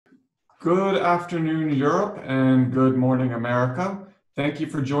Good afternoon, Europe, and good morning, America. Thank you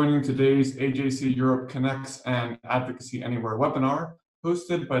for joining today's AJC Europe Connects and Advocacy Anywhere webinar,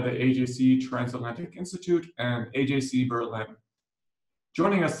 hosted by the AJC Transatlantic Institute and AJC Berlin.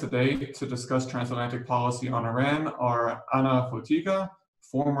 Joining us today to discuss transatlantic policy on Iran are Anna Fotyga,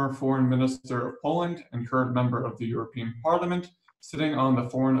 former Foreign Minister of Poland and current member of the European Parliament, sitting on the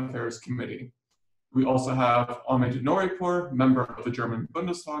Foreign Affairs Committee. We also have Omid Nouripour, member of the German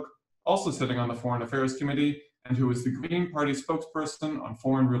Bundestag, also sitting on the Foreign Affairs Committee, and who is the Green Party spokesperson on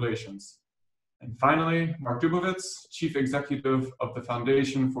foreign relations. And finally, Mark Dubowitz, Chief Executive of the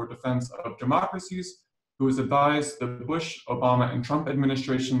Foundation for Defense of Democracies, who has advised the Bush, Obama, and Trump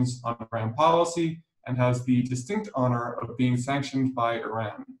administrations on Iran policy and has the distinct honor of being sanctioned by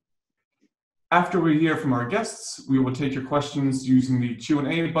Iran. After we hear from our guests, we will take your questions using the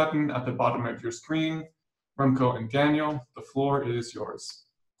Q&A button at the bottom of your screen. Remco and Daniel, the floor is yours.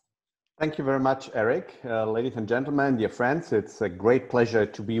 Thank you very much, Eric. Ladies and gentlemen, dear friends, it's a great pleasure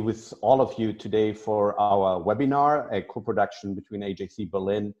to be with all of you today for our webinar, a co-production between AJC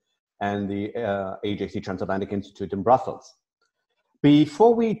Berlin and the AJC Transatlantic Institute in Brussels.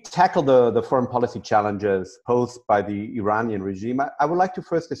 Before we tackle the foreign policy challenges posed by the Iranian regime, I would like to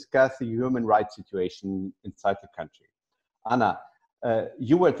first discuss the human rights situation inside the country. Anna,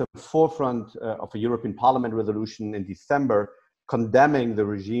 you were at the forefront of a European Parliament resolution in December condemning the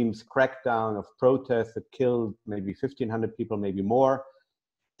regime's crackdown of protests that killed maybe 1,500 people, maybe more.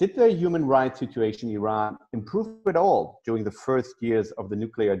 Did the human rights situation in Iran improve at all during the first years of the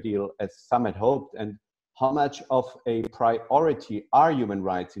nuclear deal, as some had hoped? And how much of a priority are human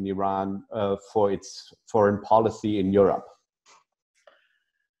rights in Iran for its foreign policy in Europe?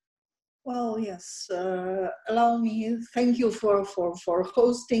 Well, yes. Allow me, thank you for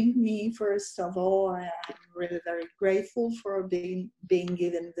hosting me, first of all. I'm really very grateful for being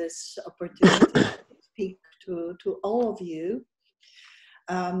given this opportunity to speak to all of you.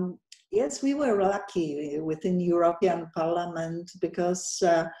 Yes, we were lucky within European Parliament because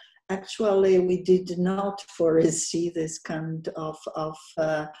actually we did not foresee this kind of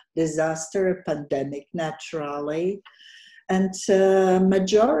disaster, pandemic, naturally. And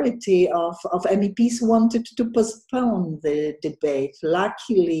majority of MEPs wanted to postpone the debate.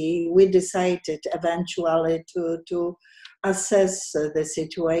 Luckily, we decided eventually to assess the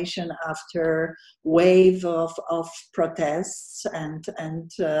situation after wave of protests and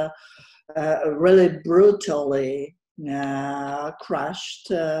really brutally crushed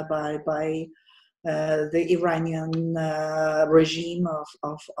by the Iranian regime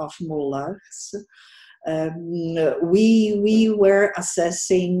of mullahs. We were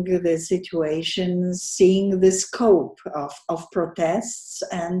assessing the situation, seeing the scope of protests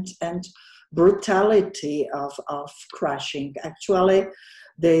and brutality of crushing. Actually,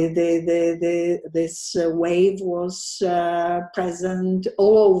 this wave was present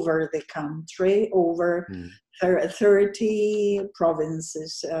all over the country, over 30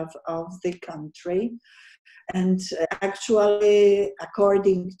 provinces of the country. And actually,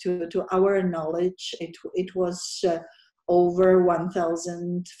 according to our knowledge, it was over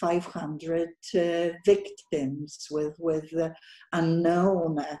 1,500 victims with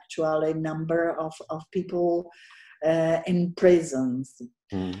unknown, actually, number of people in prisons.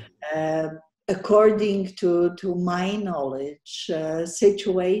 According to my knowledge,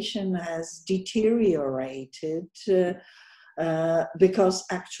 situation has deteriorated because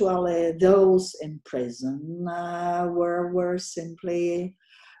actually those in prison were simply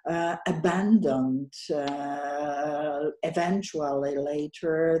abandoned. Eventually,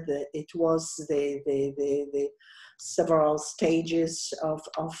 later, it was the several stages of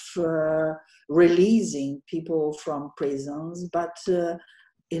releasing people from prisons, but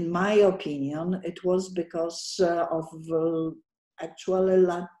in my opinion, it was because of actually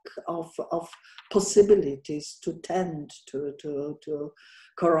lack of possibilities to tend to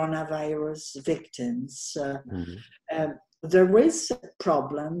coronavirus victims. There is a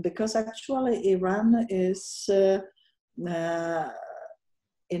problem because actually Iran is,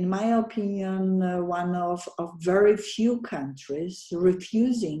 in my opinion, one of very few countries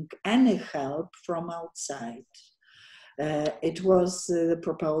refusing any help from outside. It was the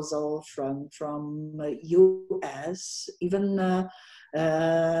proposal from US, even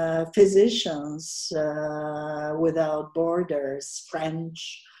Physicians Without Borders,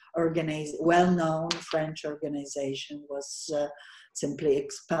 well-known French organization, was simply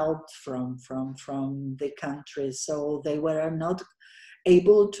expelled from the country. So they were not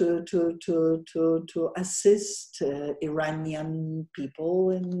able to assist Iranian people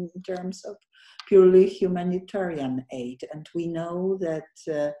in terms of purely humanitarian aid. And we know that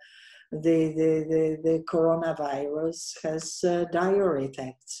the coronavirus has dire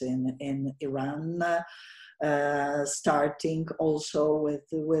effects in Iran, starting also with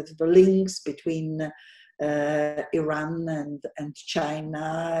the links between Iran and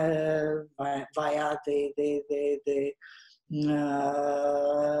China via the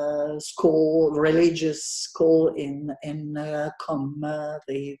school, religious school in Qom,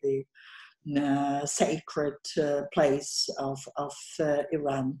 the sacred place of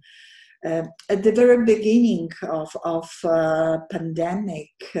Iran. At the very beginning of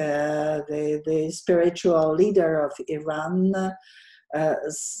pandemic, the spiritual leader of Iran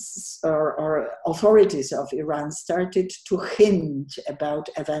or authorities of Iran started to hint about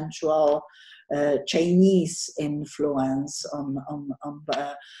eventual Chinese influence on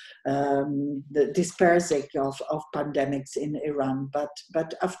the dispersing of pandemics in Iran,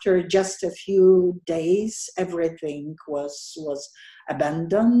 but after just a few days, everything was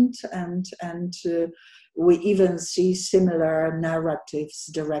abandoned, and we even see similar narratives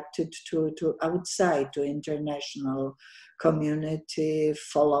directed to outside, to international community,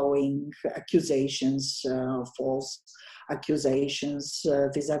 following accusations, false accusations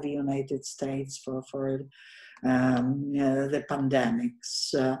vis-a-vis United States for the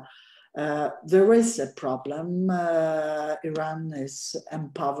pandemics. There is a problem. Iran is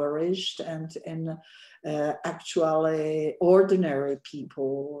impoverished, and actually ordinary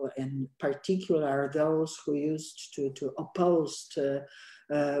people, in particular those who used to oppose the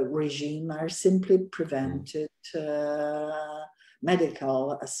regime, are simply prevented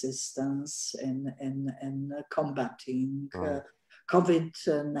medical assistance in combating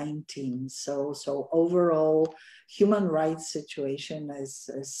COVID-19. So overall, human rights situation is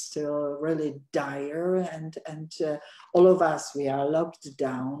still really dire, and all of us, we are locked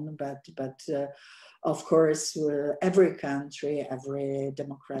down, but of course, every country, every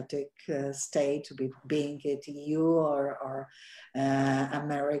democratic state, being it EU or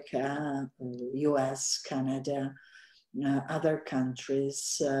America, US, Canada, other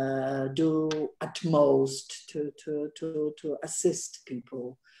countries do utmost to assist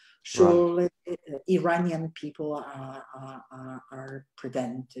people. Surely, Iranian people are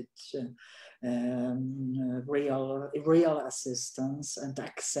prevented real assistance and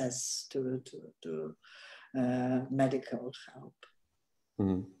access to medical help.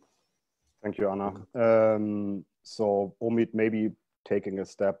 Mm-hmm. Thank you, Anna. So Omid, maybe taking a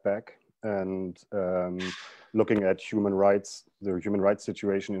step back and looking at human rights, the human rights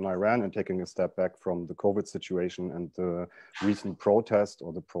situation in Iran, and taking a step back from the COVID situation and the recent protest,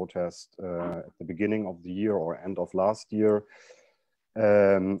 or the protest at the beginning of the year or end of last year.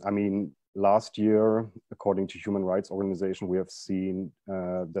 I mean, last year, according to human rights organization, we have seen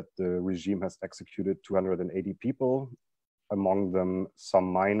that the regime has executed 280 people, among them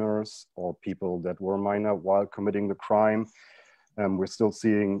some minors or people that were minor while committing the crime. We're still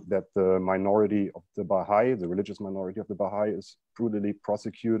seeing that the minority of the Baha'i, the religious minority of the Baha'i, is brutally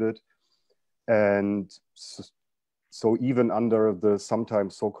prosecuted. And so even under the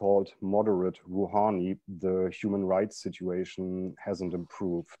sometimes so-called moderate Rouhani, the human rights situation hasn't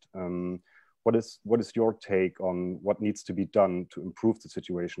improved. What is your take on what needs to be done to improve the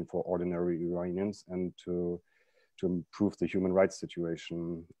situation for ordinary Iranians and to improve the human rights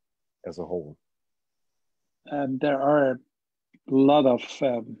situation as a whole? There are a lot of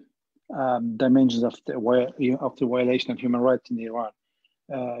dimensions of the violation of human rights in Iran.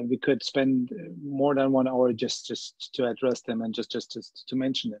 We could spend more than 1 hour just to address them and just to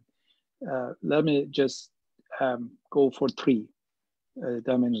mention them. Let me just go for 3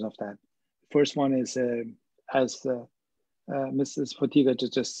 dimensions of that. First one is, as Mrs. Fotyga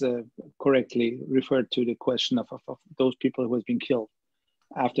just correctly referred to, the question of those people who have been killed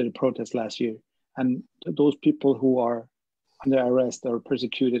after the protest last year, and those people who are under arrest or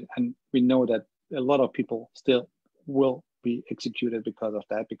persecuted, and we know that a lot of people still will be executed because of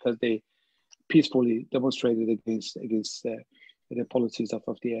that, because they peacefully demonstrated against the policies of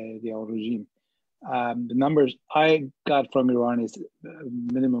the old regime. The numbers I got from Iran is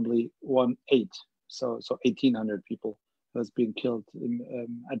minimally 18, so 1,800 people has been killed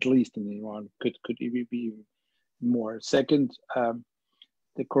at least in Iran. Could even be more. Second,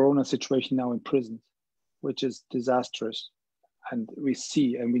 the corona situation now in prisons, which is disastrous. And we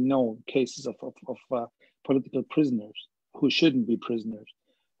see and we know cases of political prisoners who shouldn't be prisoners,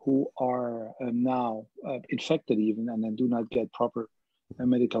 who are now infected even, and then do not get proper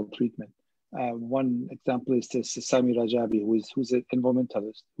medical treatment. One example is this Sami Rajabi, who's an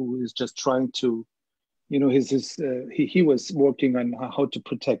environmentalist, who is just trying to, he was working on how to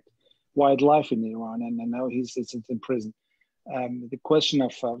protect wildlife in Iran, and now he's in prison. The question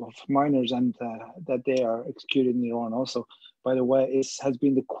of minors and that they are executed in Iran also, by the way, has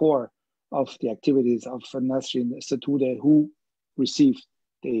been the core of the activities of Nasrin Sotoudeh, who received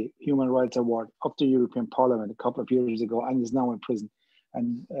the Human Rights Award of the European Parliament a couple of years ago and is now in prison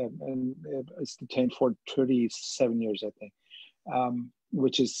and is detained for 37 years, I think,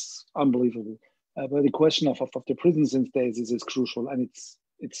 which is unbelievable. But the question of the prisons these days is crucial, and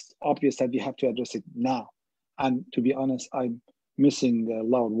it's obvious that we have to address it now. And to be honest, I'm missing a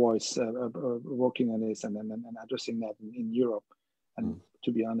loud voice working on this and addressing that in Europe. And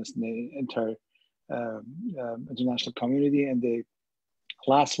to be honest, in the entire international community. And the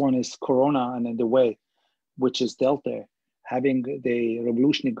last one is Corona and the way which is dealt there. Having the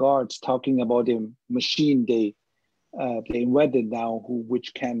Revolutionary Guards talking about the machine they invented now,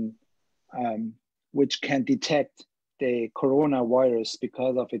 which can detect the coronavirus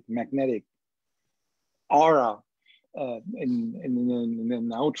because of its magnetic aura in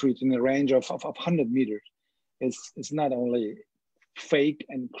an outreach in a range of 100 meters. It's not only fake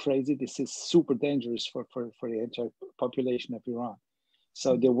and crazy, this is super dangerous for the entire population of Iran.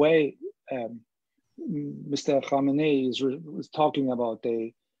 So the way Mr. Khamenei was talking about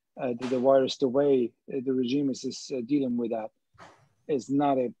the virus, the way the regime is dealing with that is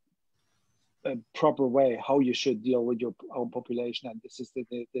not a proper way how you should deal with your own population. And this is the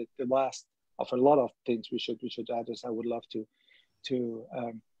last of a lot of things we should address. I would love to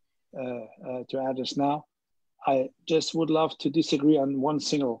address now. I just would love to disagree on one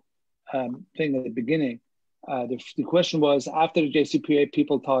single thing at the beginning. The question was, after the JCPOA,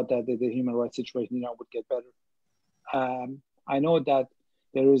 people thought that the human rights situation in Iran would get better. I know that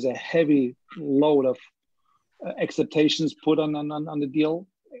there is a heavy load of expectations put on the deal,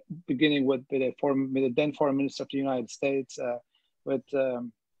 beginning with the then Foreign Minister of the United States, with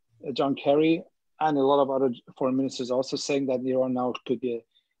John Kerry, and a lot of other foreign ministers also saying that Iran now could be a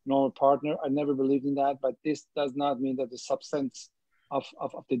normal partner. I never believed in that, but this does not mean that the substance of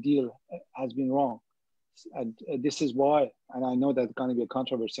the deal has been wrong. And this is why, and I know there's going to be a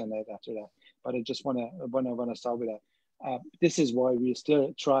controversy on that after that, but I just want to start with that. This is why we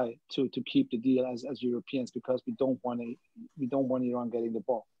still try to keep the deal as Europeans, because we don't want Iran getting the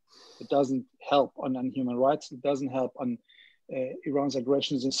ball. It doesn't help on human rights. It doesn't help on Iran's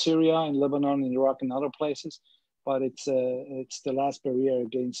aggressions in Syria, in Lebanon, in Iraq, and other places. But it's the last barrier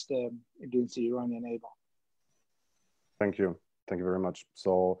against the Iranian able. Thank you very much.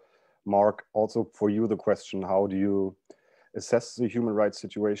 So, Mark, also for you the question: how do you assess the human rights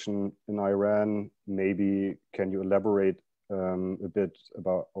situation in Iran? Maybe can you elaborate a bit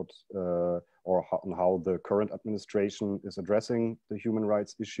about on how the current administration is addressing the human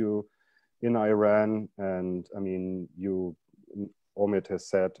rights issue in Iran? And I mean, Omid has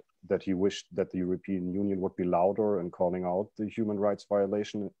said that he wished that the European Union would be louder in calling out the human rights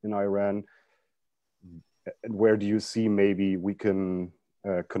violation in Iran. Where do you see maybe we can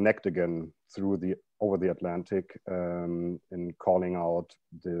connect again over the Atlantic in calling out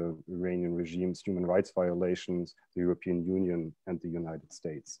the Iranian regime's human rights violations, the European Union and the United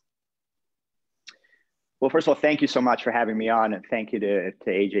States? Well, first of all, thank you so much for having me on, and thank you to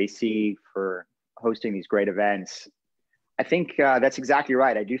AJC for hosting these great events. I think that's exactly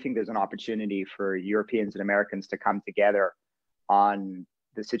right. I do think there's an opportunity for Europeans and Americans to come together on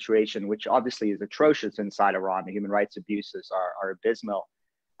the situation, which obviously is atrocious inside Iran. The human rights abuses are abysmal.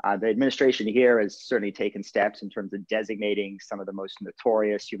 The administration here has certainly taken steps in terms of designating some of the most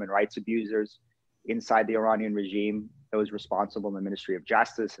notorious human rights abusers inside the Iranian regime, those responsible in the Ministry of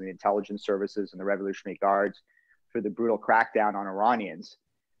Justice and the intelligence services and the Revolutionary Guards for the brutal crackdown on Iranians.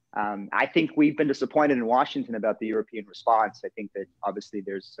 I think we've been disappointed in Washington about the European response. I think that obviously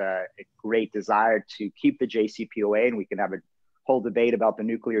there's a great desire to keep the JCPOA, and we can have a whole debate about the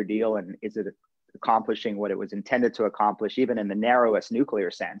nuclear deal and is it accomplishing what it was intended to accomplish, even in the narrowest nuclear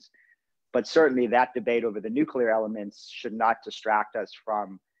sense. But certainly that debate over the nuclear elements should not distract us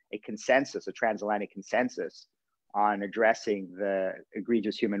from a consensus, a transatlantic consensus on addressing the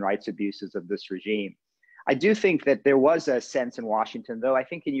egregious human rights abuses of this regime. I do think that there was a sense in Washington, though I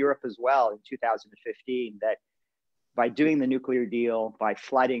think in Europe as well in 2015, that by doing the nuclear deal, by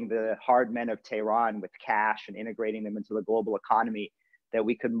flooding the hard men of Tehran with cash and integrating them into the global economy, that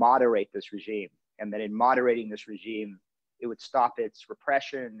we could moderate this regime. And that in moderating this regime, it would stop its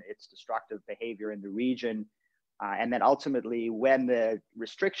repression, its destructive behavior in the region. And then ultimately, when the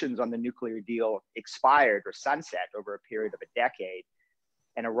restrictions on the nuclear deal expired or sunset over a period of a decade,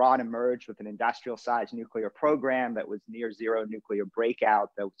 and Iran emerged with an industrial-sized nuclear program that was near zero nuclear breakout,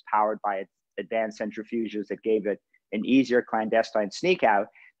 that was powered by its advanced centrifuges that gave it an easier clandestine sneak out,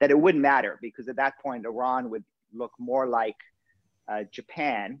 that it wouldn't matter, because at that point, Iran would look more like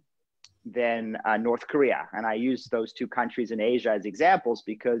Japan than North Korea. And I use those two countries in Asia as examples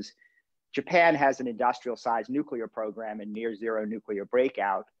because Japan has an industrial-sized nuclear program and near-zero nuclear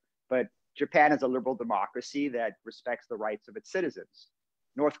breakout, but Japan is a liberal democracy that respects the rights of its citizens.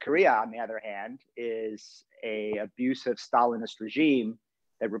 North Korea, on the other hand, is an abusive Stalinist regime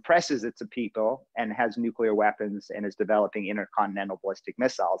that represses its people and has nuclear weapons and is developing intercontinental ballistic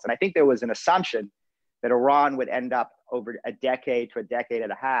missiles. And I think there was an assumption that Iran would end up over a decade to a decade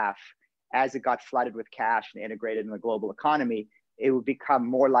and a half, as it got flooded with cash and integrated in the global economy, it would become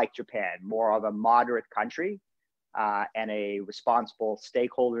more like Japan, more of a moderate country and a responsible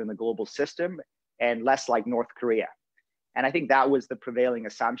stakeholder in the global system, and less like North Korea. And I think that was the prevailing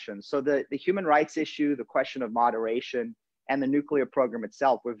assumption. So the human rights issue, the question of moderation, and the nuclear program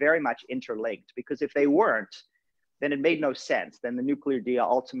itself were very much interlinked, because if they weren't, then it made no sense. Then the nuclear deal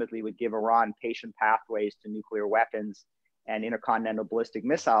ultimately would give Iran patient pathways to nuclear weapons and intercontinental ballistic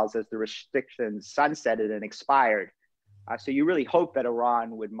missiles as the restrictions sunsetted and expired. So you really hope that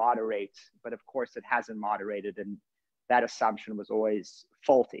Iran would moderate, but of course it hasn't moderated, and that assumption was always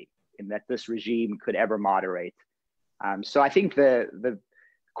faulty in that this regime could ever moderate. So I think the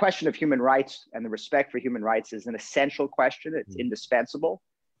question of human rights and the respect for human rights is an essential question. It's indispensable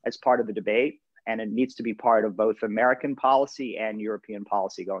as part of the debate, and it needs to be part of both American policy and European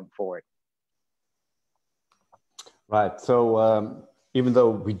policy going forward. Right. So even though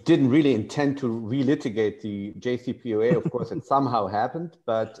we didn't really intend to relitigate the JCPOA, of course, it somehow happened.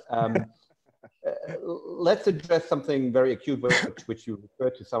 But let's address something very acute, which you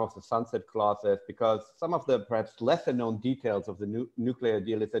referred to, some of the sunset clauses, because some of the perhaps lesser known details of the nuclear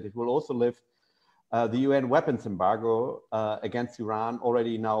deal is that it will also lift the UN weapons embargo against Iran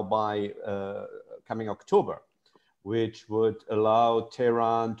already now by coming October, which would allow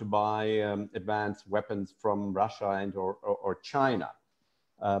Tehran to buy advanced weapons from Russia and or China.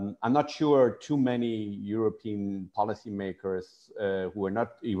 I'm not sure too many European policymakers who are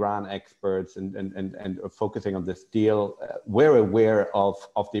not Iran experts and are focusing on this deal were aware of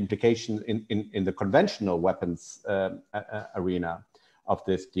the implication in the conventional weapons arena of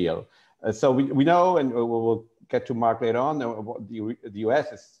this deal. So we know, and we'll get to Mark later on, the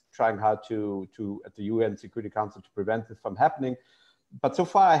US is trying hard to at the UN Security Council to prevent this from happening. But so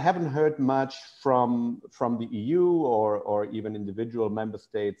far, I haven't heard much from the EU or even individual member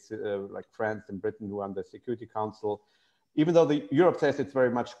states like France and Britain who are on the Security Council, even though Europe says it's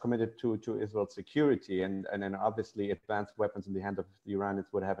very much committed to Israel's security, and then obviously advanced weapons in the hands of the Iranians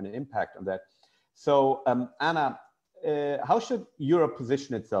would have an impact on that. So Anna, how should Europe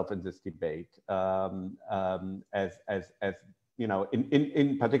position itself in this debate, as you know,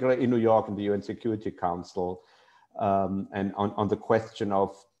 in particular in New York in the UN Security Council? And on the question of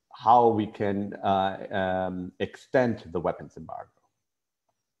how we can extend the weapons embargo?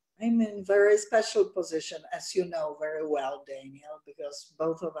 I'm in a very special position, as you know very well, Daniel, because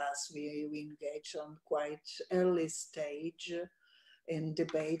both of us, we engage on quite early stage in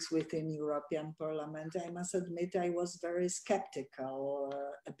debates within European Parliament. I must admit I was very skeptical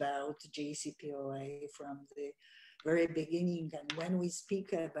about JCPOA from the very beginning. And when we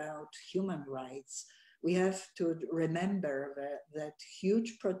speak about human rights, we have to remember that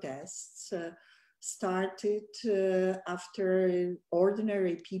huge protests started after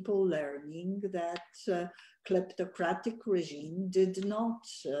ordinary people learning that kleptocratic regime did not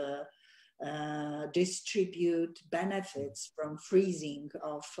distribute benefits from freezing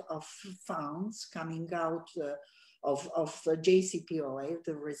of funds coming out of JCPOA,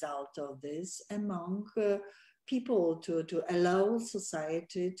 the result of this, among people to allow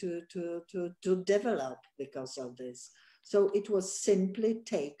society to develop because of this. So it was simply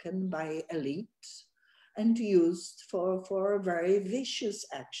taken by elites and used for very vicious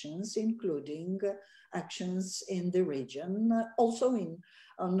actions, including actions in the region, also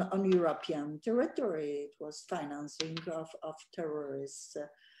on European territory. It was financing of terrorist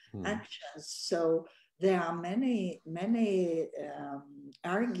actions. So there are many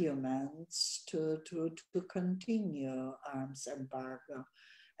arguments to continue arms embargo.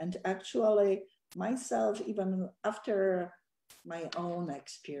 And actually, myself, even after my own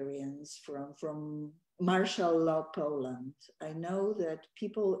experience from martial law Poland, I know that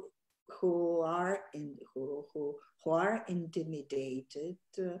people who are intimidated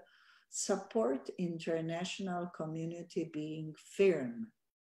support international community being firm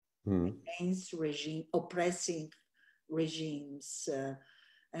against oppressing regimes,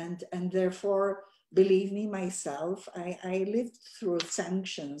 and therefore, believe me, myself, I lived through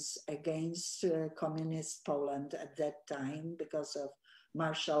sanctions against communist Poland at that time because of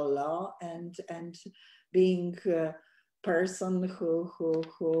martial law, and being person who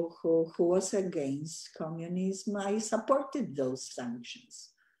was against communism, I supported those sanctions.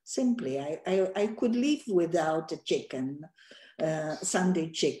 Simply, I could live without a chicken, Sunday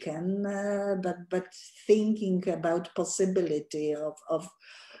chicken, but thinking about possibility of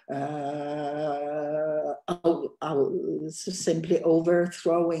simply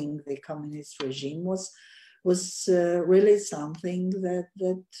overthrowing the communist regime was really something that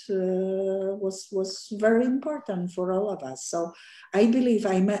was very important for all of us. So I believe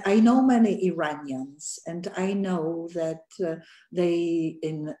I know many Iranians, and I know that they,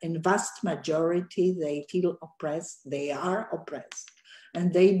 in vast majority, they feel oppressed. They are oppressed,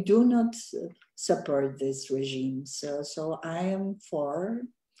 and they do not support this regime. So I am for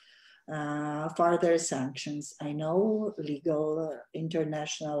further sanctions. I know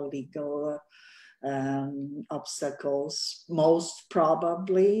international legal obstacles. Most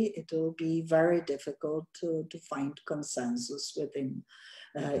probably it will be very difficult to find consensus within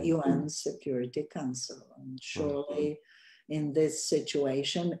UN Security Council. And surely in this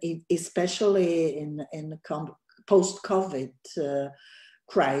situation, especially in post-COVID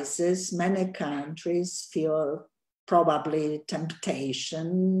crisis, many countries feel probably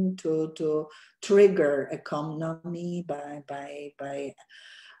temptation to trigger economy by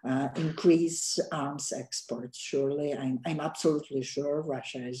increase arms exports. Surely, I'm absolutely sure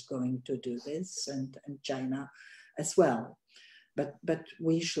Russia is going to do this, and China as well. But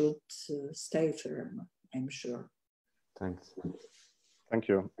we should stay firm, I'm sure. Thanks. Thank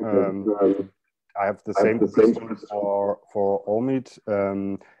you. I have the same question for Omid,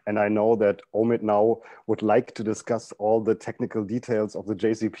 and I know that Omid now would like to discuss all the technical details of the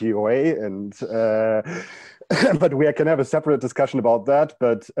JCPOA, and but we can have a separate discussion about that.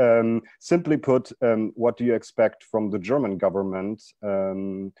 But simply put, what do you expect from the German government?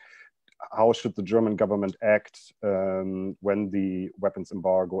 How should the German government act when the weapons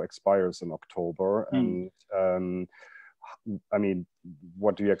embargo expires in October? And I mean,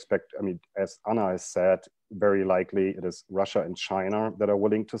 what do you expect? I mean, as Anna has said, very likely it is Russia and China that are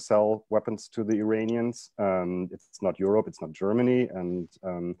willing to sell weapons to the Iranians. It's not Europe, it's not Germany. And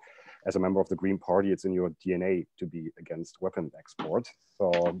as a member of the Green Party, it's in your DNA to be against weapon export.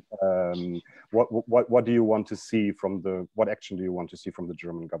 So what do you want to see from what action do you want to see from the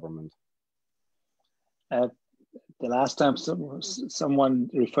German government? The last time someone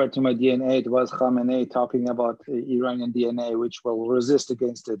referred to my DNA, it was Khamenei talking about Iranian DNA, which will resist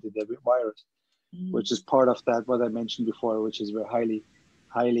against the virus, which is part of that, what I mentioned before, which is very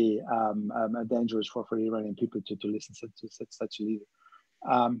highly dangerous for Iranian people to listen to such a leader.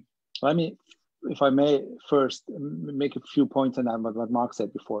 Let me, if I may, first make a few points on that, what Mark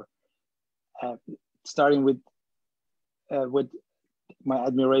said before. Starting with my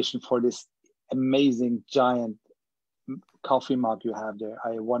admiration for this amazing giant coffee mug you have there.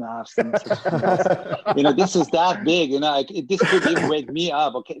 I want to have some. You know, this is that big. You know, this could even wake me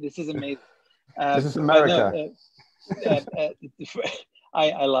up. Okay, this is amazing. This is America.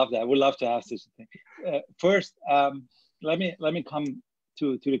 I love that. I would love to have such a thing. First, let me come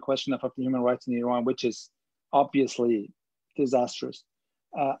to the question of the human rights in Iran, which is obviously disastrous.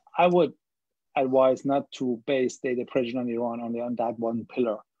 I would advise not to base the pressure on Iran only on that one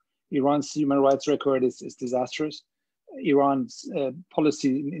pillar. Iran's human rights record is disastrous. Iran's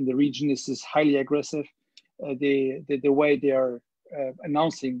policy in the region is highly aggressive. The way they are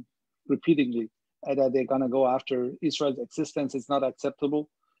announcing repeatedly that they're going to go after Israel's existence is not acceptable.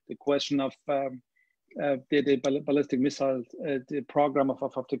 The question of the ballistic missile the program of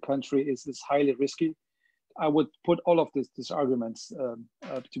the country is highly risky. I would put all of these arguments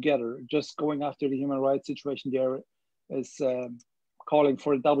together. Just going after the human rights situation there is calling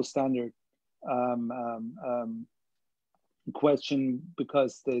for a double standard question,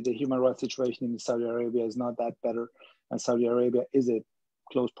 because the human rights situation in Saudi Arabia is not that better, and Saudi Arabia is a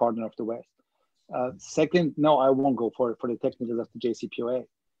close partner of the West. Second, no, I won't go for the technicals of the JCPOA,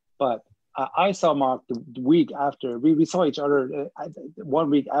 but I saw Mark the week after, we saw each other 1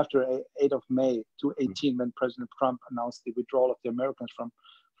 week after 8th of May 2018, when President Trump announced the withdrawal of the Americans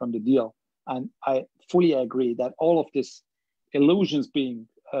from the deal. And I fully agree that all of this illusions being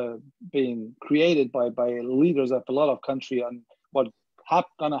created by leaders of a lot of countries on what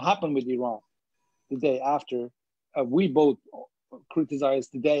gonna happen with Iran the day after. We both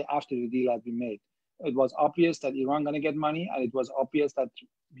criticized the day after the deal had been made. It was obvious that Iran gonna get money, and it was obvious that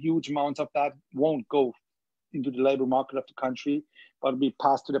huge amounts of that won't go into the labor market of the country, but be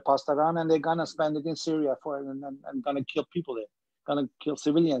passed to the Pasdaran, and they're gonna spend it in Syria and gonna kill people there, gonna kill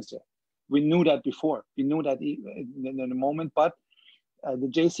civilians there. We knew that before. We knew that in the moment, but the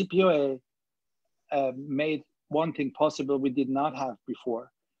JCPOA made one thing possible we did not have before,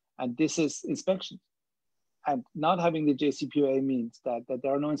 and this is inspections. And not having the JCPOA means that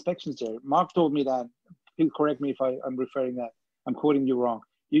there are no inspections there. Mark told me that, he'll correct me if I'm referring that, I'm quoting you wrong.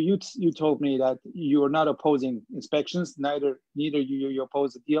 You told me that you are not opposing inspections, neither you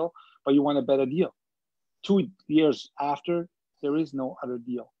oppose the deal, but you want a better deal. 2 years after, there is no other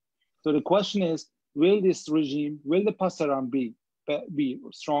deal. So the question is, will this regime, will the Pasdaran be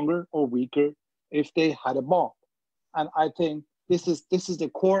stronger or weaker if they had a bomb? And I think this is the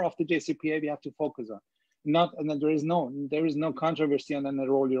core of the JCPOA we have to focus on. And there is no controversy on the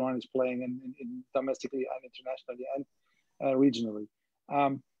role Iran is playing in domestically and internationally and regionally.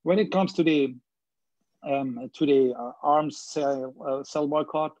 When it comes to the arms sale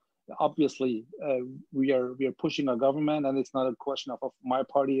boycott, obviously we are pushing our government, and it's not a question of my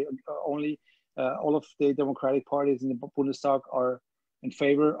party only. All of the democratic parties in the Bundestag are in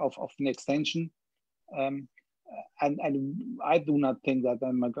favor of an extension. And I do not think that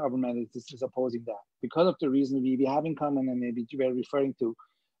my government is opposing that, because of the reason we have in common, and maybe you were referring to.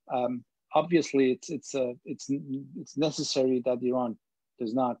 Obviously, it's necessary that Iran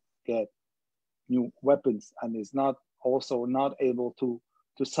does not get new weapons and is not able to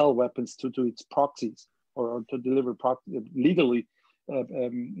sell weapons to its proxies, or to deliver legally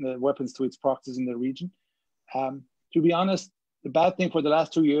weapons to its proxies in the region. To be honest, the bad thing for the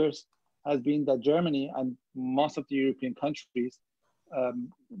last 2 years has been that Germany and most of the European countries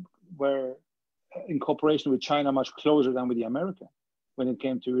were in cooperation with China much closer than with the American when it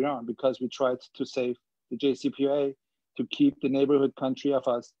came to Iran, because we tried to save the JCPOA to keep the neighborhood country of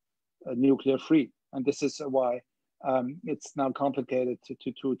us nuclear free. And this is why it's now complicated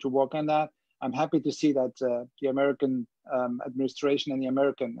to work on that. I'm happy to see that the American administration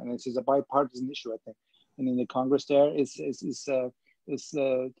and this is a bipartisan issue, I think, and in the Congress there is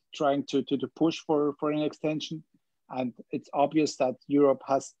trying to push for an extension. And it's obvious that Europe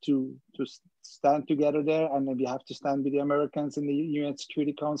has to stand together there, and maybe have to stand with the Americans in the UN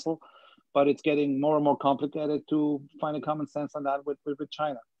Security Council. But it's getting more and more complicated to find a common sense on that with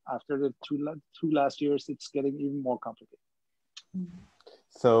China. After the two last years, it's getting even more complicated.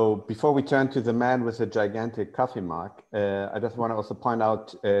 So before we turn to the man with a gigantic coffee mug, I just want to also point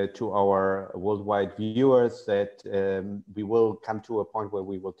out to our worldwide viewers that we will come to a point where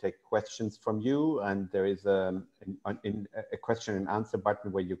we will take questions from you, and there is a question and answer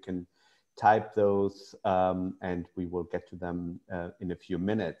button where you can type those, and we will get to them in a few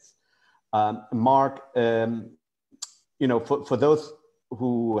minutes. Mark, for those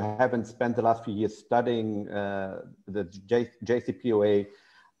who haven't spent the last few years studying the JCPOA,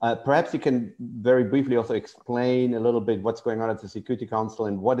 perhaps you can very briefly also explain a little bit what's going on at the Security Council,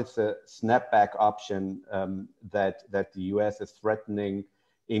 and what is the snapback option that the US is threatening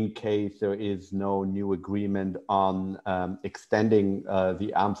in case there is no new agreement on extending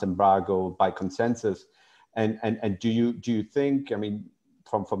the arms embargo by consensus. And do you think, I mean,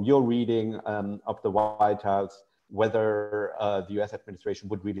 from your reading of the White House, whether the US administration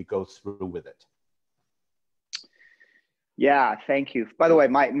would really go through with it? Yeah, thank you. By the way,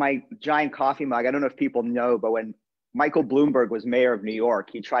 my giant coffee mug, I don't know if people know, but when Michael Bloomberg was mayor of New York,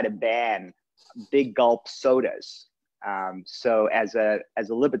 he tried to ban big gulp sodas. So as a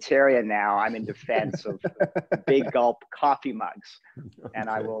libertarian now, I'm in defense of big gulp coffee mugs. Okay. And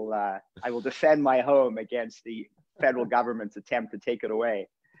I will defend my home against the federal government's attempt to take it away.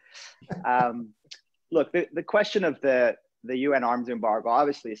 Look, the question of the UN arms embargo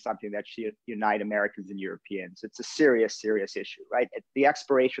obviously is something that should unite Americans and Europeans. It's a serious, serious issue, right? The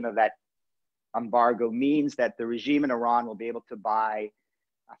expiration of that embargo means that the regime in Iran will be able to buy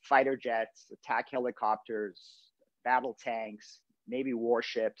fighter jets, attack helicopters, battle tanks, Navy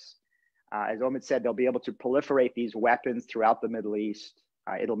warships. As Omid said, they'll be able to proliferate these weapons throughout the Middle East.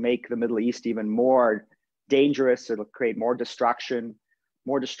 It'll make the Middle East even more dangerous. It'll create more destruction.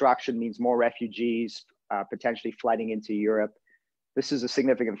 More destruction means more refugees potentially flooding into Europe. This is a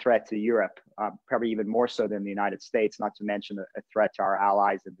significant threat to Europe, probably even more so than the United States, not to mention a threat to our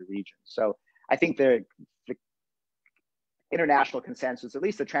allies in the region. So I think the international consensus, at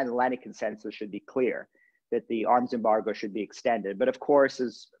least the transatlantic consensus, should be clear that the arms embargo should be extended. But of course,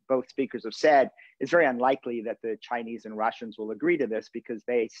 as both speakers have said, it's very unlikely that the Chinese and Russians will agree to this, because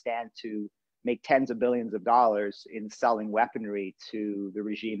they stand to make tens of billions of dollars in selling weaponry to the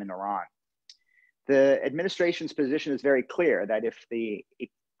regime in Iran. The administration's position is very clear that if the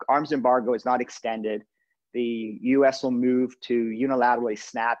arms embargo is not extended, the US will move to unilaterally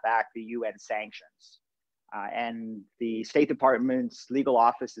snap back the UN sanctions. And the State Department's legal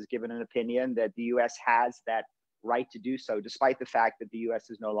office has given an opinion that the US has that right to do so, despite the fact that the US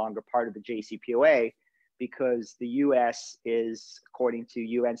is no longer part of the JCPOA, because the US is, according to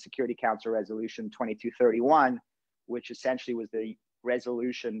UN Security Council Resolution 2231, which essentially was the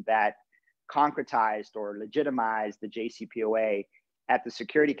resolution that concretized or legitimized the JCPOA at the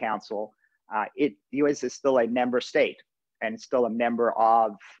Security Council, the US is still a member state and still a member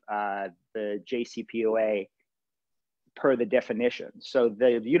of the JCPOA per the definition. So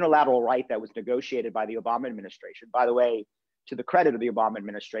the unilateral right that was negotiated by the Obama administration, by the way, to the credit of the Obama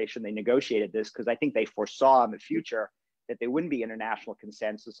administration, they negotiated this because I think they foresaw in the future that there wouldn't be international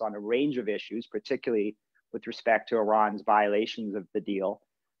consensus on a range of issues, particularly with respect to Iran's violations of the deal.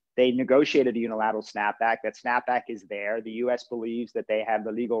 They negotiated a unilateral snapback. That snapback is there. The US believes that they have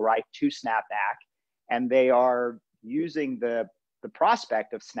the legal right to snap back, and they are using the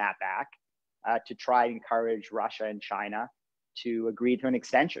prospect of snapback to try and encourage Russia and China to agree to an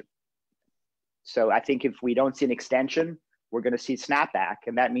extension. So I think if we don't see an extension, we're going to see snapback,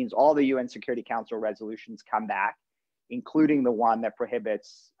 and that means all the UN Security Council resolutions come back, including the one that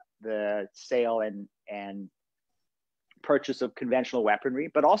prohibits the sale and purchase of conventional weaponry,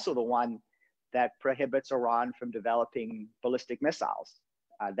 but also the one that prohibits Iran from developing ballistic missiles.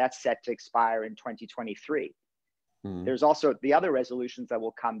 That's set to expire in 2023. There's also the other resolutions that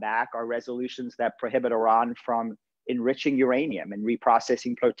will come back are resolutions that prohibit Iran from enriching uranium and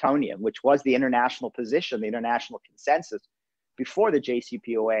reprocessing plutonium, which was the international position, the international consensus before the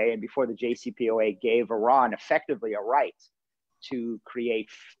JCPOA, and before the JCPOA gave Iran effectively a right to create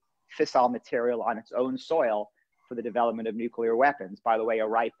fissile material on its own soil for the development of nuclear weapons. By the way, a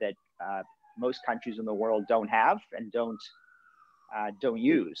right that most countries in the world don't have and don't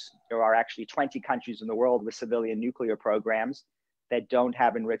use. There are actually 20 countries in the world with civilian nuclear programs that don't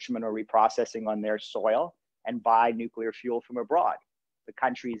have enrichment or reprocessing on their soil and buy nuclear fuel from abroad. The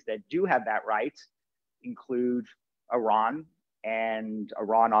countries that do have that right include Iran, and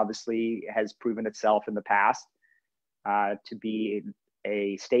Iran obviously has proven itself in the past to be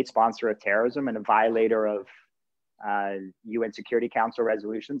a state sponsor of terrorism and a violator of UN Security Council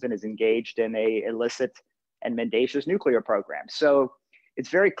resolutions, and is engaged in a illicit and mendacious nuclear program. So it's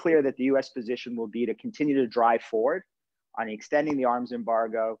very clear that the US position will be to continue to drive forward on extending the arms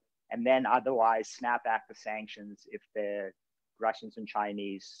embargo, and then otherwise snap back the sanctions if the Russians and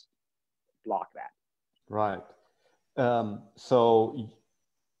Chinese block that. Right. So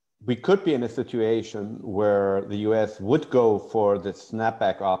we could be in a situation where the US would go for the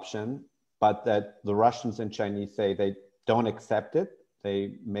snapback option, but that the Russians and Chinese say they don't accept it.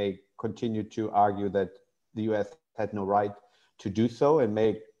 They may continue to argue that the US had no right to do so and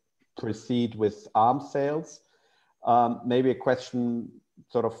may proceed with arms sales. Maybe a question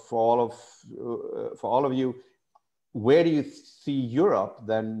sort of for all of you, where do you see Europe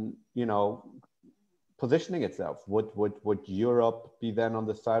then, positioning itself? Would Europe be then on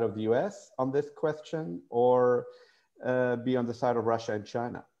the side of the US on this question, or be on the side of Russia and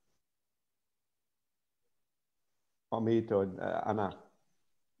China? Omid or Anna?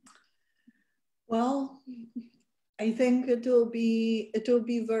 Well, I think it will be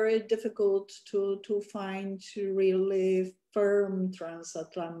very difficult to find really firm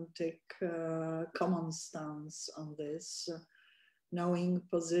transatlantic common stance on this, knowing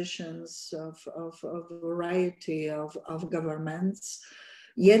positions of a variety of governments.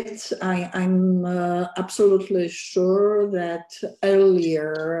 Yet I'm absolutely sure that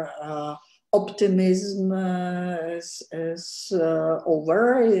earlier optimism is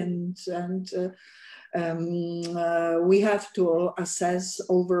over, and we have to assess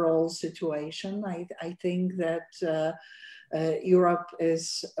overall situation. I think that Europe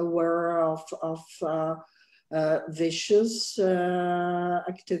is aware of vicious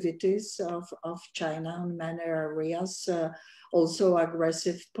activities of China in many areas, also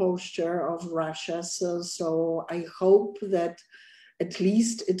aggressive posture of Russia. So I hope that at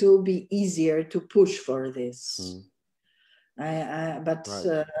least it will be easier to push for this. But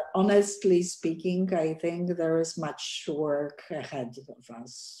right. Honestly speaking, I think there is much work ahead of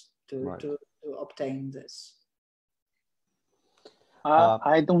us to obtain this.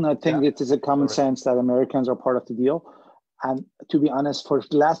 I do not think it is a common sense that Americans are part of the deal. And to be honest, for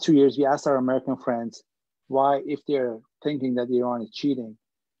the last 2 years, we asked our American friends why, if they're thinking that Iran is cheating,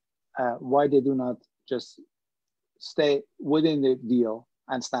 why they do not just stay within the deal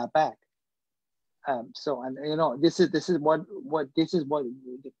and snap back. This is what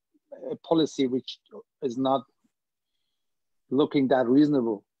a policy which is not looking that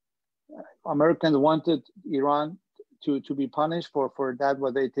reasonable. Americans wanted Iran to be punished for that,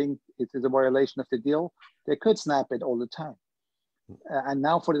 what they think it is a violation of the deal. They could snap it all the time. And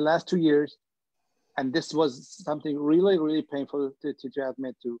now for the last 2 years, and this was something really, really painful to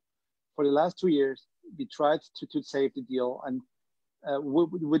admit to, for the last 2 years, we tried to save the deal and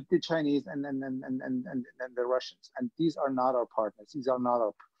with the Chinese and the Russians. And these are not our partners. These are not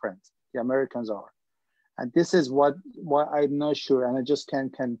our friends. The Americans are. And this is what I'm not sure, and I just can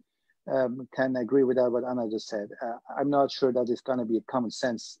agree with that, what Anna just said. I'm not sure that it's going to be a common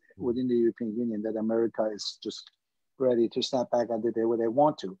sense within the European Union that America is just ready to snap back and do what they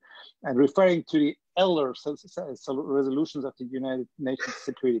want to. And referring to the earlier resolutions of the United Nations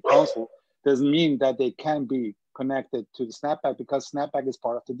Security Council doesn't mean that they can be connected to the snapback, because snapback is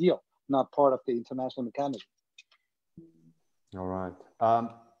part of the deal, not part of the international mechanism. All right.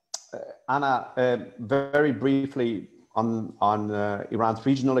 Anna, very briefly on Iran's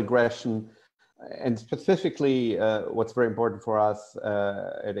regional aggression, and specifically what's very important for us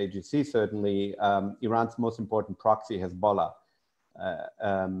at AJC, certainly, Iran's most important proxy, Hezbollah,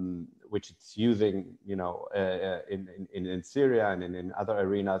 which it's using, you know, in Syria and in other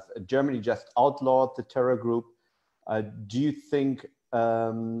arenas. Germany just outlawed the terror group. Do you think,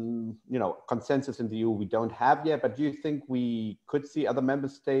 you know, consensus in the EU we don't have yet, but do you think we could see other member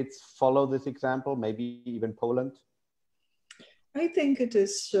states follow this example, maybe even Poland? I think it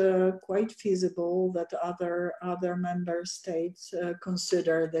is quite feasible that other member states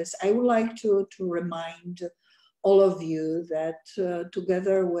consider this. I would like to remind all of you that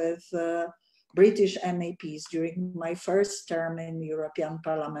together with British MEPs during my first term in the European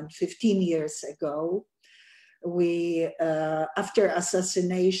Parliament 15 years ago, we, after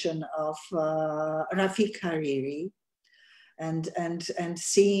assassination of Rafiq Hariri, and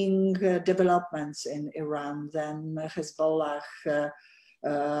seeing developments in Iran, then Hezbollah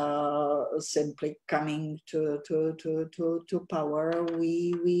simply coming to power,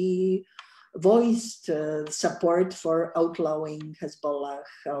 we voiced support for outlawing Hezbollah,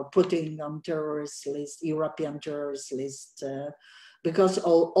 putting on terrorist list, European terrorist list, because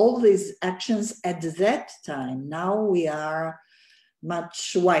all these actions at that time, now we are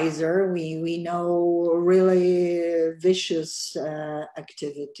much wiser. We know really vicious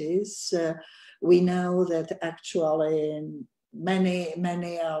activities. We know that actually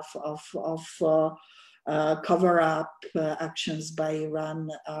many of cover-up actions by Iran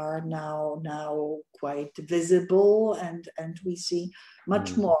are now quite visible, and we see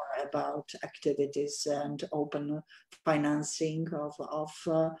much more about activities and open financing of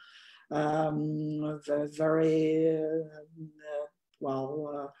very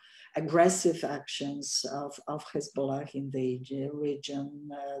aggressive actions of Hezbollah in the region.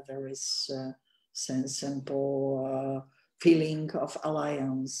 There is simple feeling of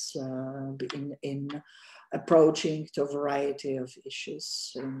alliance in approaching to a variety of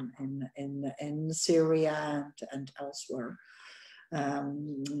issues in Syria and elsewhere.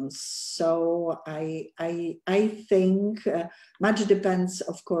 So I think much depends,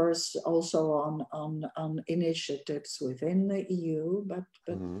 of course, also on initiatives within the EU, but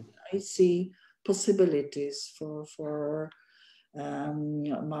I see possibilities for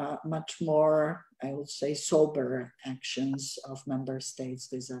much more, I would say, sober actions of member states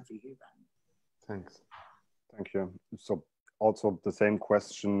vis-a-vis Iran. Thanks. Thank you. So also the same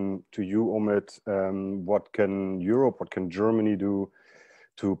question to you, Omid. What can Europe, what can Germany do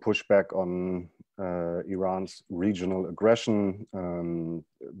to push back on Iran's regional aggression,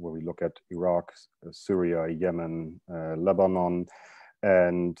 where we look at Iraq, Syria, Yemen, Lebanon?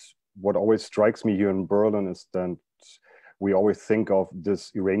 And what always strikes me here in Berlin is that we always think of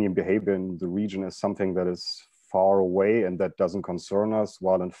this Iranian behavior in the region as something that is far away and that doesn't concern us,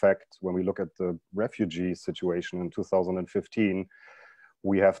 while in fact, when we look at the refugee situation in 2015,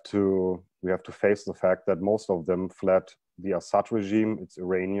 we have to face the fact that most of them fled the Assad regime, its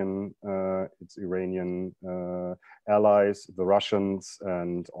Iranian allies, the Russians,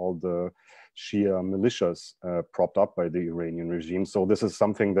 and all the Shia militias propped up by the Iranian regime. So this is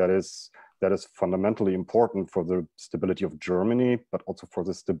something that is fundamentally important for the stability of Germany, but also for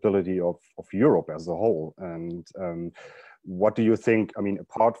the stability of Europe as a whole. And what do you think, I mean,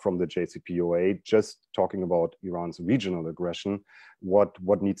 apart from the JCPOA, just talking about Iran's regional aggression, what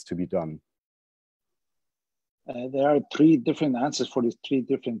needs to be done? There are three different answers for these three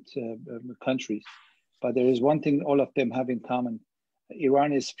different countries, but there is one thing all of them have in common.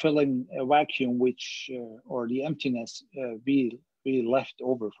 Iran is filling a vacuum or the emptiness we left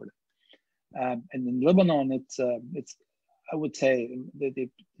over for them. And in Lebanon, it's I would say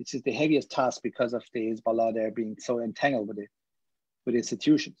this is the heaviest task because of the Hezbollah there being so entangled with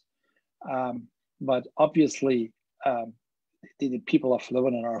institutions. But obviously, the people of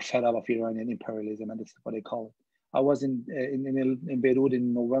Lebanon are fed up of Iranian imperialism, and that's what they call it. I was in Beirut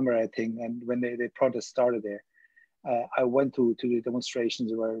in November, I think, and when the protests started there, I went to the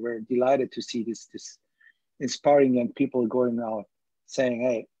demonstrations where we're delighted to see this inspiring young people going out saying,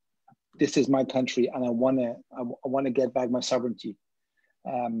 "Hey, this is my country, and I wanna get back my sovereignty."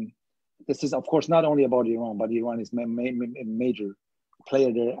 This is, of course, not only about Iran, but Iran is a major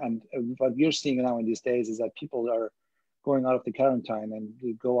player there. And what we're seeing now in these days is that people are going out of the quarantine and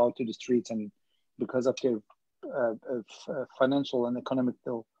they go out to the streets, and because of their financial and economic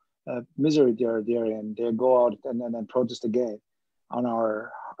misery they're in, they go out and protest again on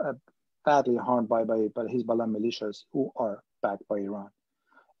our badly harmed by Hezbollah militias who are backed by Iran.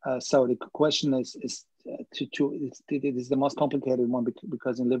 So the question is it is the most complicated one,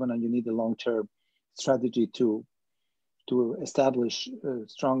 because in Lebanon you need a long-term strategy to establish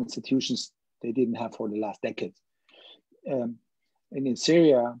strong institutions they didn't have for the last decades. And in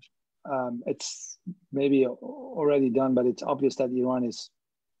Syria, it's maybe already done, but it's obvious that Iran is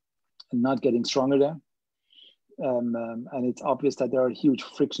not getting stronger there. And it's obvious that there are huge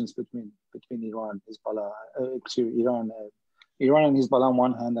frictions between Iran, Hezbollah, Iran and Hezbollah on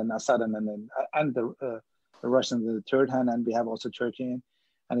one hand, and Assad and the Russians on the third hand, and we have also Turkey.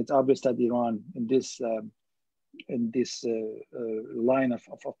 And it's obvious that Iran in this line of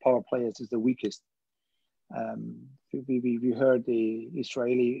power players is the weakest. We heard the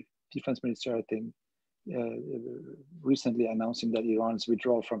Israeli defense minister, I think, recently announcing that Iran's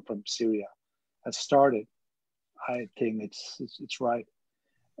withdrawal from Syria has started. I think it's right.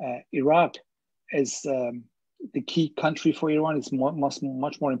 Iraq is the key country for Iran. It's much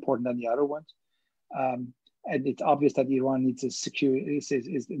more important than the other ones. And it's obvious that Iran needs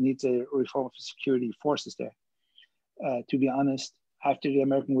needs a reform of security forces there. To be honest, after the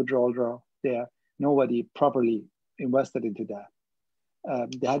American withdrawal there, nobody properly invested into that.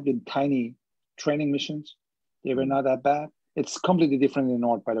 There had been tiny training missions. They were not that bad. It's completely different in the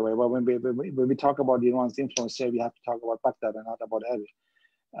north, by the way. But when we talk about Iran's influence here, we have to talk about Baghdad and not about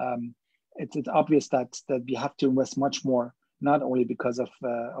Erbil. It's obvious that we have to invest much more, not only because of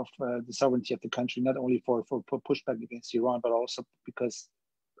the sovereignty of the country, not only for pushback against Iran, but also because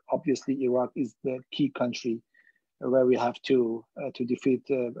obviously Iraq is the key country where we have to defeat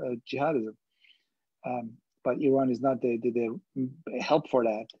jihadism. But Iran is not the help for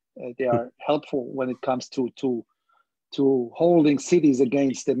that. They are helpful when it comes to holding cities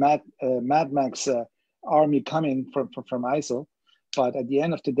against the Mad Max army coming from ISIL. But at the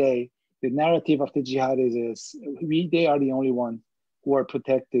end of the day, the narrative of the jihadis is they are the only ones who are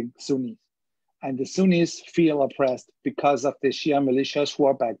protecting Sunnis. And the Sunnis feel oppressed because of the Shia militias who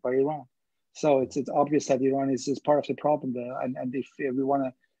are backed by Iran. So it's obvious that Iran is part of the problem there. And if we want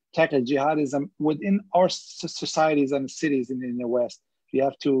to tackle jihadism within our societies and cities in the West, we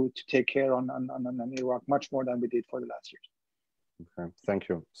have to take care on Iraq much more than we did for the last years. Okay, thank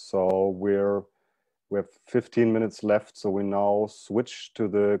you. So we have 15 minutes left, so we now switch to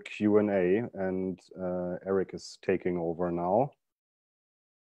the Q&A, and Eric is taking over now.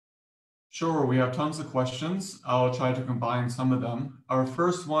 Sure, we have tons of questions. I'll try to combine some of them. Our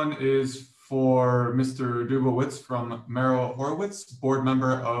first one is for Mr. Dubowitz from Merrill Horowitz, board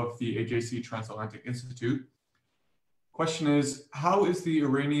member of the AJC Transatlantic Institute. Question is, how is the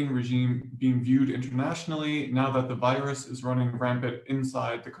Iranian regime being viewed internationally now that the virus is running rampant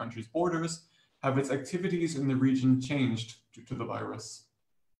inside the country's borders? Have its activities in the region changed due to the virus?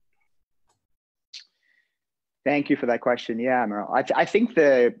 Thank you for that question. Yeah, Merrill. I think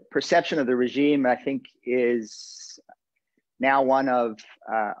the perception of the regime, is now one of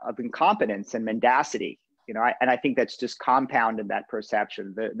incompetence and mendacity. And I think that's just compounded that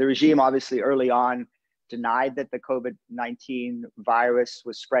perception. The regime obviously early on denied that the COVID-19 virus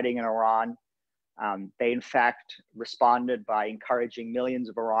was spreading in Iran. They in fact responded by encouraging millions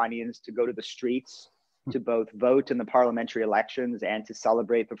of Iranians to go to the streets to both vote in the parliamentary elections and to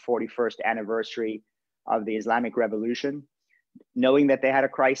celebrate the 41st anniversary of the Islamic Revolution, knowing that they had a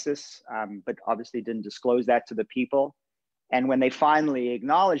crisis, but obviously didn't disclose that to the people. And when they finally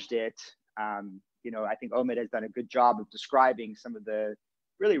acknowledged it, I think Omid has done a good job of describing some of the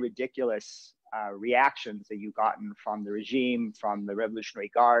really ridiculous reactions that you've gotten from the regime, from the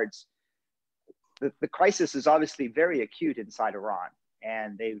Revolutionary Guards. The crisis is obviously very acute inside Iran,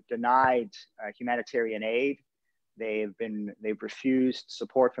 and they've denied humanitarian aid. They've refused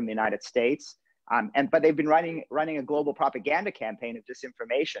support from the United States, but they've been running a global propaganda campaign of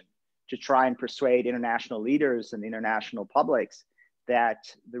disinformation to try and persuade international leaders and the international publics that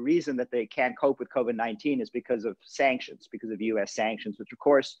the reason that they can't cope with COVID-19 is because of sanctions, because of US sanctions, which of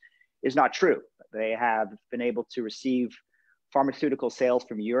course is not true. They have been able to receive pharmaceutical sales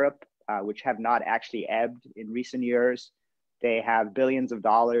from Europe, which have not actually ebbed in recent years. They have billions of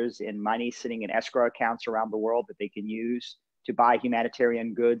dollars in money sitting in escrow accounts around the world that they can use to buy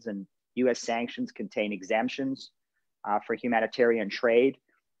humanitarian goods, and US sanctions contain exemptions for humanitarian trade.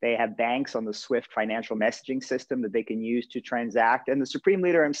 They have banks on the SWIFT financial messaging system that they can use to transact. And the Supreme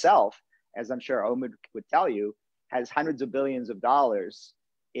Leader himself, as I'm sure Omid would tell you, has hundreds of billions of dollars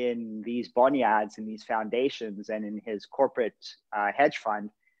in these bonyads, in these foundations, and in his corporate hedge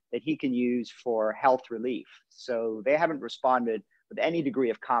fund that he can use for health relief. So they haven't responded with any degree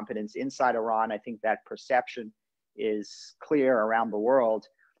of competence inside Iran. I think that perception is clear around the world.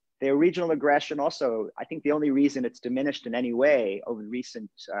 Their regional aggression also, I think the only reason it's diminished in any way over the recent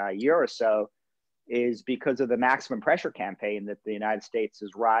year or so is because of the maximum pressure campaign that the United States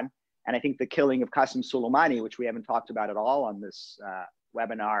has run. And I think the killing of Qasem Soleimani, which we haven't talked about at all on this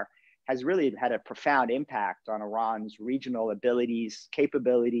webinar, has really had a profound impact on Iran's regional abilities,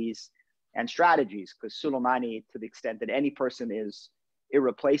 capabilities, and strategies, because Soleimani, to the extent that any person is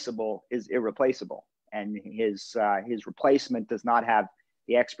irreplaceable, is irreplaceable. And his replacement does not have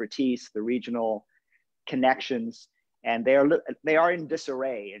the expertise, the regional connections, and they are in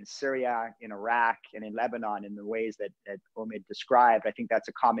disarray in Syria, in Iraq, and in Lebanon in the ways that Omid described. I think that's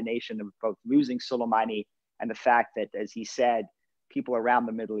a combination of both losing Soleimani and the fact that, as he said, people around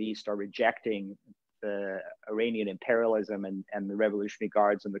the Middle East are rejecting the Iranian imperialism and the Revolutionary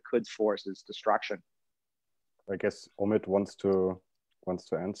Guards and the Quds forces' destruction. I guess Omid wants to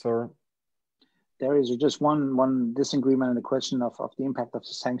answer. There is just one disagreement on the question of the impact of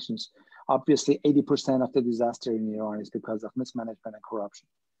the sanctions. Obviously, 80% of the disaster in Iran is because of mismanagement and corruption.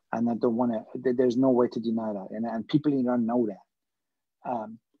 And I don't want to, there's no way to deny that. And people in Iran know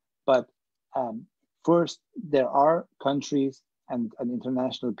that. First, there are countries and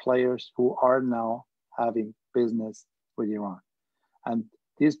international players who are now having business with Iran. And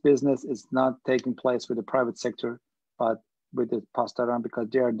this business is not taking place with the private sector, but with the post-Iran, because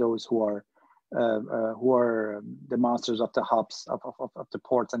they are those who are the masters of the hubs, of the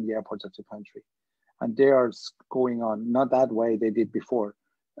ports and the airports of the country. And they are going on, not that way they did before,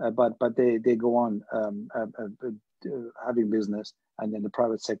 but they go on having business, and then the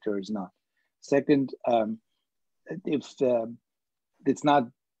private sector is not. Second, if it's not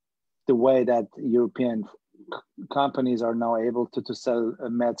the way that European companies are now able to sell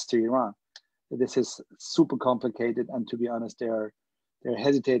meds to Iran. This is super complicated, and to be honest, they're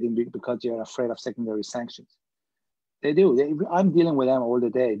hesitating because they are afraid of secondary sanctions. They do. I'm dealing with them all the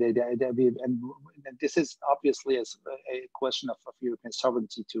day. And this is obviously a question of European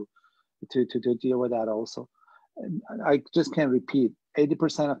sovereignty to deal with that also. And I just can't repeat.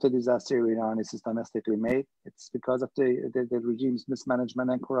 80% of the disaster in Iran is domestically made. It's because of the regime's mismanagement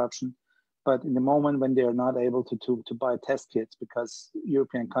and corruption. But in the moment when they are not able to buy test kits because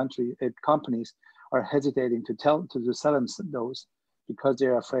European companies are hesitating to sell them those because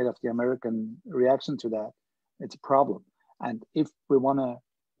they're afraid of the American reaction to that, it's a problem. And if we want to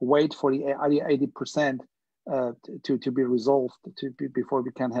wait for the 80% to be resolved before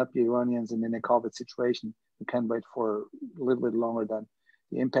we can help the Iranians in a COVID situation, we can wait for a little bit longer than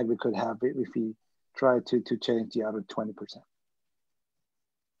the impact we could have if we try to change the other 20%.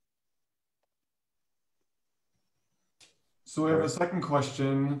 So we have a second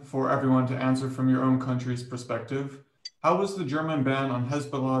question for everyone to answer from your own country's perspective. How was the German ban on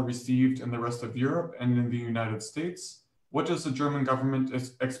Hezbollah received in the rest of Europe and in the United States? What does the German government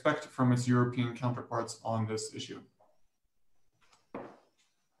expect from its European counterparts on this issue?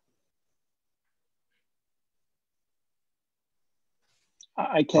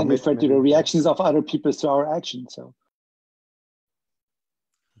 I can refer to the reactions of other people to our actions. So,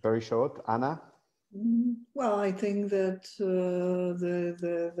 very short, Anna. Well, I think that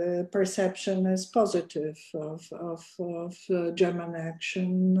the perception is positive of German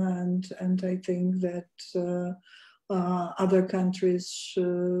action, and I think that other countries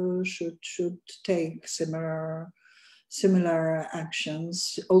should take similar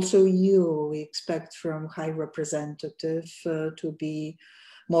actions. Also, we expect from High Representative to be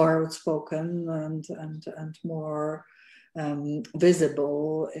more outspoken and more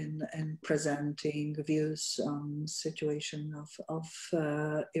visible in presenting views on situation of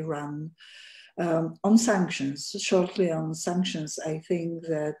Iran. On sanctions, shortly on sanctions, I think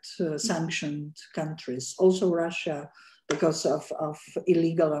that sanctioned countries, also Russia, because of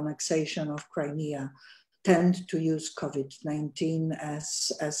illegal annexation of Crimea, tend to use COVID-19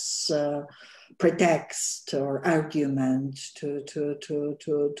 as pretext or argument to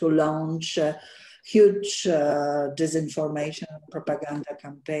launch huge disinformation and propaganda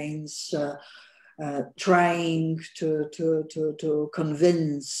campaigns trying to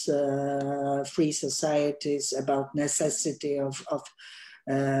convince free societies about necessity of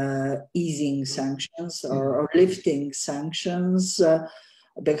easing sanctions or lifting sanctions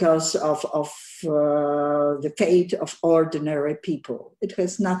because of the fate of ordinary people. It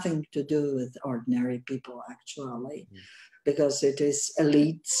has nothing to do with ordinary people, actually, because it is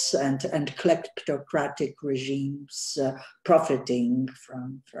elites and kleptocratic regimes profiting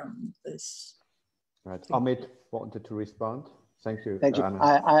from this. Right. Omid wanted to respond. Thank you. Thank you. Anna.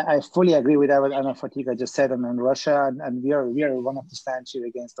 I fully agree with what Anna Fotyga just said on Russia, and we are one of the stands here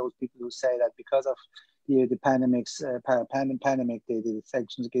against those people who say that because of the pandemic, the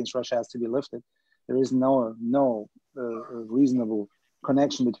sanctions against Russia has to be lifted. There is no reasonable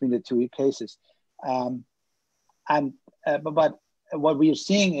connection between the two cases, but what we are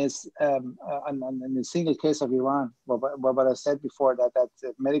seeing is in the single case of Iran, what I said before, that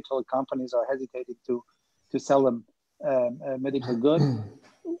medical companies are hesitating to sell them medical goods.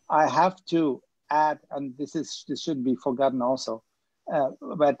 I have to add, and this should be forgotten also,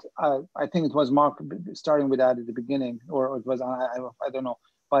 but I think it was Mark starting with that at the beginning, or it was I don't know.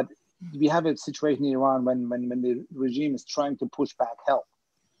 But we have a situation in Iran when the regime is trying to push back help,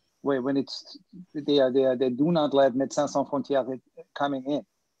 when they do not let Médecins Sans Frontières coming in,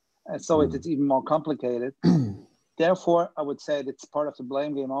 and so it's even more complicated. Therefore, I would say that's part of the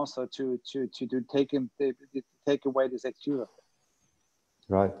blame game also to take away this excuse.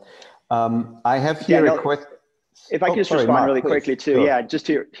 Right. I have here a question. If I could just respond really quickly to, sure. just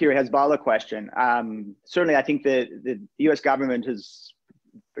to your Hezbollah question. Certainly, I think the US government has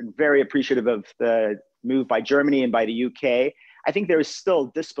been very appreciative of the move by Germany and by the UK. I think there is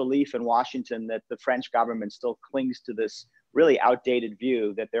still disbelief in Washington that the French government still clings to this really outdated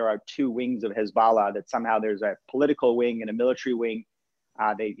view that there are two wings of Hezbollah, that somehow there's a political wing and a military wing.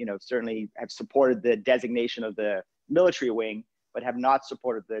 They certainly have supported the designation of the military wing, but have not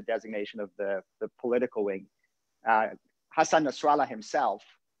supported the designation of the political wing. Hassan Nasrallah himself,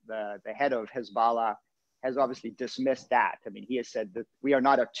 the head of Hezbollah, has obviously dismissed that. I mean, he has said that we are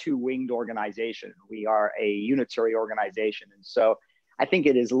not a two-winged organization. We are a unitary organization. And so I think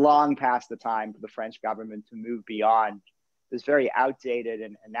it is long past the time for the French government to move beyond this very outdated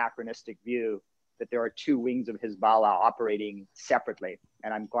and anachronistic view that there are two wings of Hezbollah operating separately.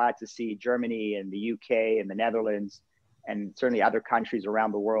 And I'm glad to see Germany and the UK and the Netherlands and certainly other countries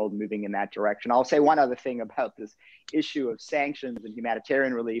around the world moving in that direction. I'll say one other thing about this issue of sanctions and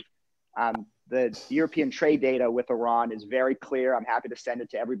humanitarian relief. The European trade data with Iran is very clear. I'm happy to send it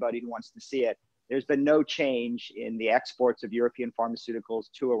to everybody who wants to see it. There's been no change in the exports of European pharmaceuticals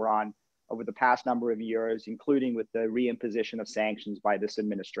to Iran over the past number of years, including with the reimposition of sanctions by this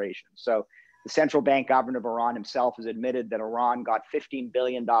administration. So the central bank governor of Iran himself has admitted that Iran got $15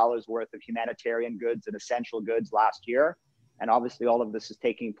 billion worth of humanitarian goods and essential goods last year. And obviously all of this is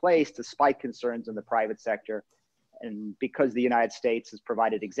taking place despite concerns in the private sector, and because the United States has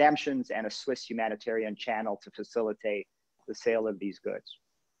provided exemptions and a Swiss humanitarian channel to facilitate the sale of these goods.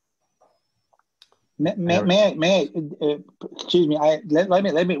 May I excuse me,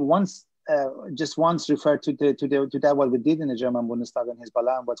 let me once refer to that what we did in the German Bundestag and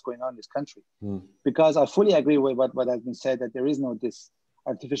Hezbollah and what's going on in this country. Because I fully agree with what has been said, that there is no this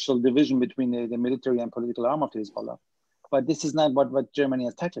artificial division between the military and political arm of the Hezbollah. But this is not what Germany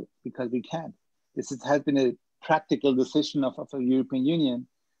has tackled, because we can't. This has been a practical decision of the European Union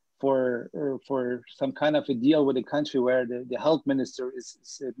for some kind of a deal with a country where the health minister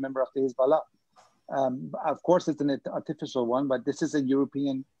is a member of the Hezbollah. Of course, it's an artificial one, but this is a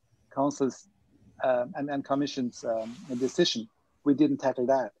European Council's and Commission's decision. We didn't tackle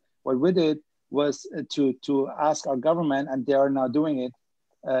that. What we did was to ask our government, and they are now doing it,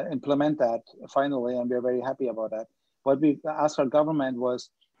 implement that finally, and we're very happy about that. What we asked our government was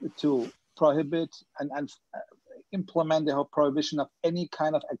to prohibit and implement the whole prohibition of any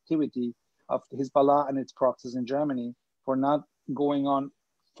kind of activity of Hezbollah and its proxies in Germany for not going on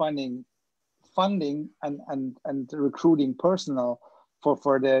funding and recruiting personnel for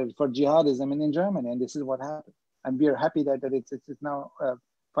jihadism in Germany. And this is what happened. And we are happy that it's now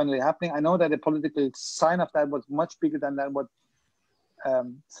finally happening. I know that the political sign of that was much bigger than that what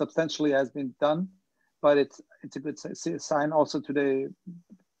substantially has been done, but it's a good sign also to the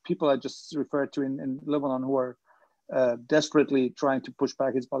people I just referred to in Lebanon who are desperately trying to push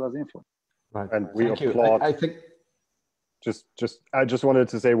back Hezbollah's influence. Right. And we applaud. I think. I just wanted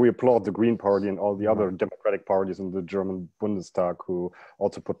to say we applaud the Green Party and all the other democratic parties in the German Bundestag who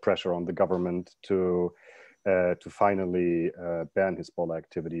also put pressure on the government to to finally ban Hezbollah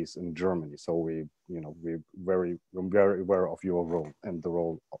activities in Germany. So we're very aware of your role and the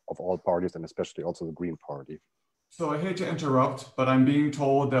role of all parties, and especially also the Green Party. So I hate to interrupt, but I'm being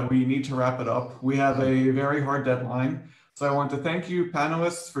told that we need to wrap it up. We have a very hard deadline. So I want to thank you,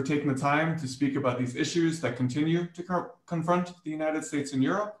 panelists, for taking the time to speak about these issues that continue to confront the United States and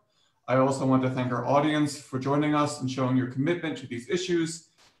Europe. I also want to thank our audience for joining us and showing your commitment to these issues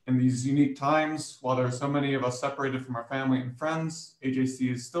in these unique times. While there are so many of us separated from our family and friends,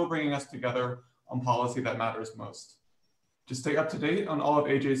 AJC is still bringing us together on policy that matters most. To stay up to date on all of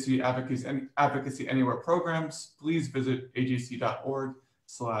AJC Advocacy Anywhere programs, please visit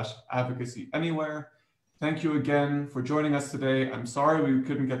ajc.org/advocacy anywhere. Thank you again for joining us today. I'm sorry we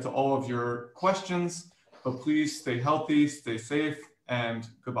couldn't get to all of your questions, but please stay healthy, stay safe, and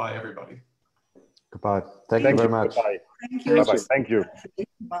goodbye, everybody. Goodbye. Thank you very much. Bye. Thank you. Bye-bye. Thank you.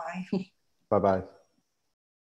 Bye. Bye-bye.